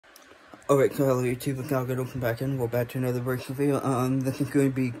Alright, so hello YouTube, it's now good, welcome back in. We're back to another breaking video. This is going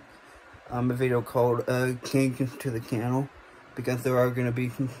to be a video called changes to the channel, because there are going to be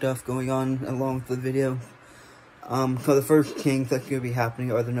some stuff going on along with the video. So the first change that's going to be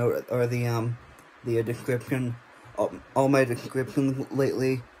happening are the description. All my descriptions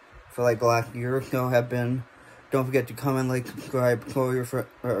lately for like the last year or so have been, don't forget to comment, like, subscribe, tell your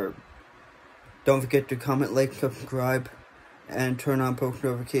don't forget to comment, like, subscribe, and turn on post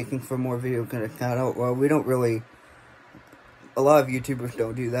notifications for more videos gonna shout out. Well, we don't really, a lot of YouTubers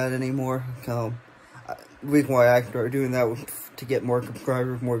don't do that anymore, so the reason why I started doing that was to get more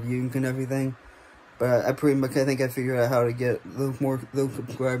subscribers, more views and everything. But I think I figured out how to get those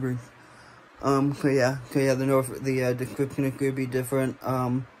subscribers. So yeah, the description is gonna be different.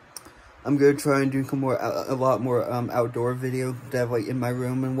 I'm gonna try and do a lot more outdoor videos to have like in my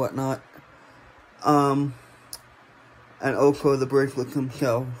room and whatnot. And also the bracelets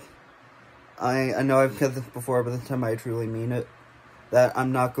themselves. I know I've said this before, but this time I truly mean it. That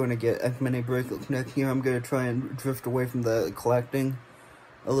I'm not going to get as many bracelets next year. I'm going to try and drift away from the collecting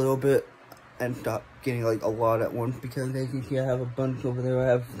a little bit and stop getting like a lot at once, because as you see, I have a bunch over there. I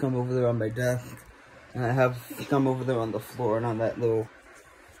have some over there on my desk, and I have some over there on the floor and on that little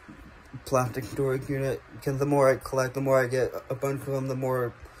plastic storage unit. Because the more I collect, the more I get a bunch of them,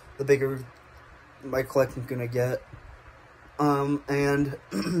 the bigger my collection's gonna get. And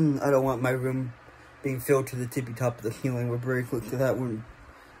I don't want my room being filled to the tippy top of the ceiling with bracelets, so that would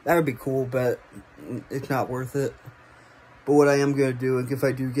be cool, but it's not worth it. But what I am going to do is, if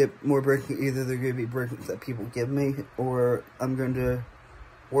I do get more bracelets, either they're going to be bracelets that people give me, or I'm going to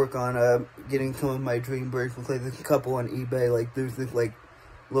work on getting some of my dream bracelets. Like, there's a couple on eBay. Like, there's this like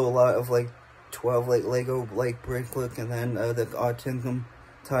little lot of like 12 like Lego like bracelets, and then the autism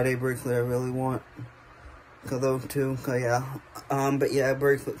tie-dye bracelet I really want. So those two, so yeah. But yeah,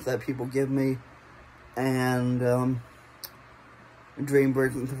 bracelets that people give me, and dream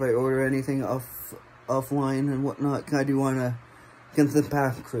bracelets if I order anything offline and whatnot. 'Cause I do want to, since the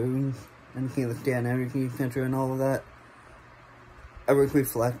past cruise and the Stan Energy Center and all of that, I was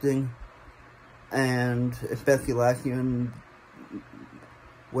reflecting, and especially last year, and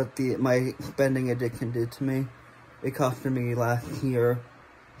what my spending addiction did to me. It costed me last year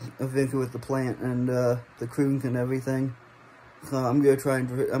a visit with the plant and the cruise and everything. So I'm gonna try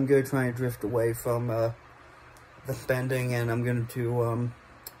and drift away from the spending, and I'm going to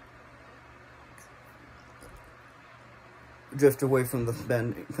drift away from the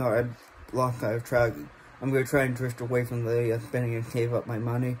spending. Sorry, I lost track. I'm gonna try and drift away from the spending and save up my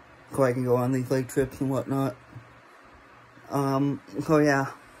money so I can go on these like trips and whatnot. So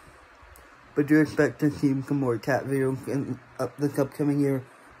yeah. But do expect to see some more cat videos in this upcoming year.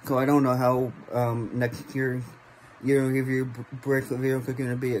 So I don't know how next year's review bracelet videos are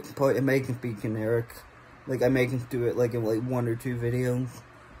gonna be. It may just be generic. Like, I may just do it like in like 1 or 2 videos.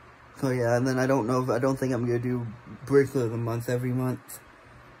 So yeah, and then I don't think I'm gonna do bracelet of the month every month,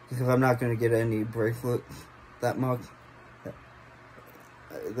 because I'm not gonna get any bracelets that much.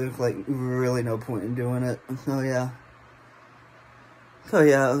 There's like really no point in doing it. So yeah.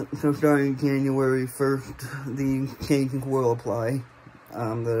 So starting January 1st, the changes will apply.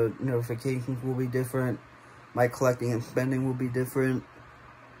 The notifications will be different. My collecting and spending will be different.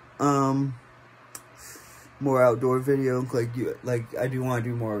 More outdoor videos, like I do want to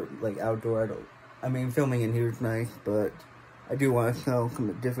do more like outdoor. I mean, filming in here is nice, but I do want to show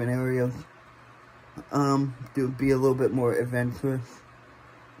some different areas. To be a little bit more adventurous.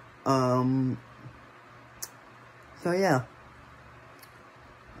 So yeah.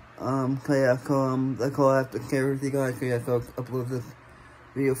 That's all I have to share with you guys. So yeah, so I'll upload this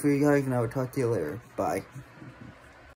video for you guys, and I will talk to you later. Bye.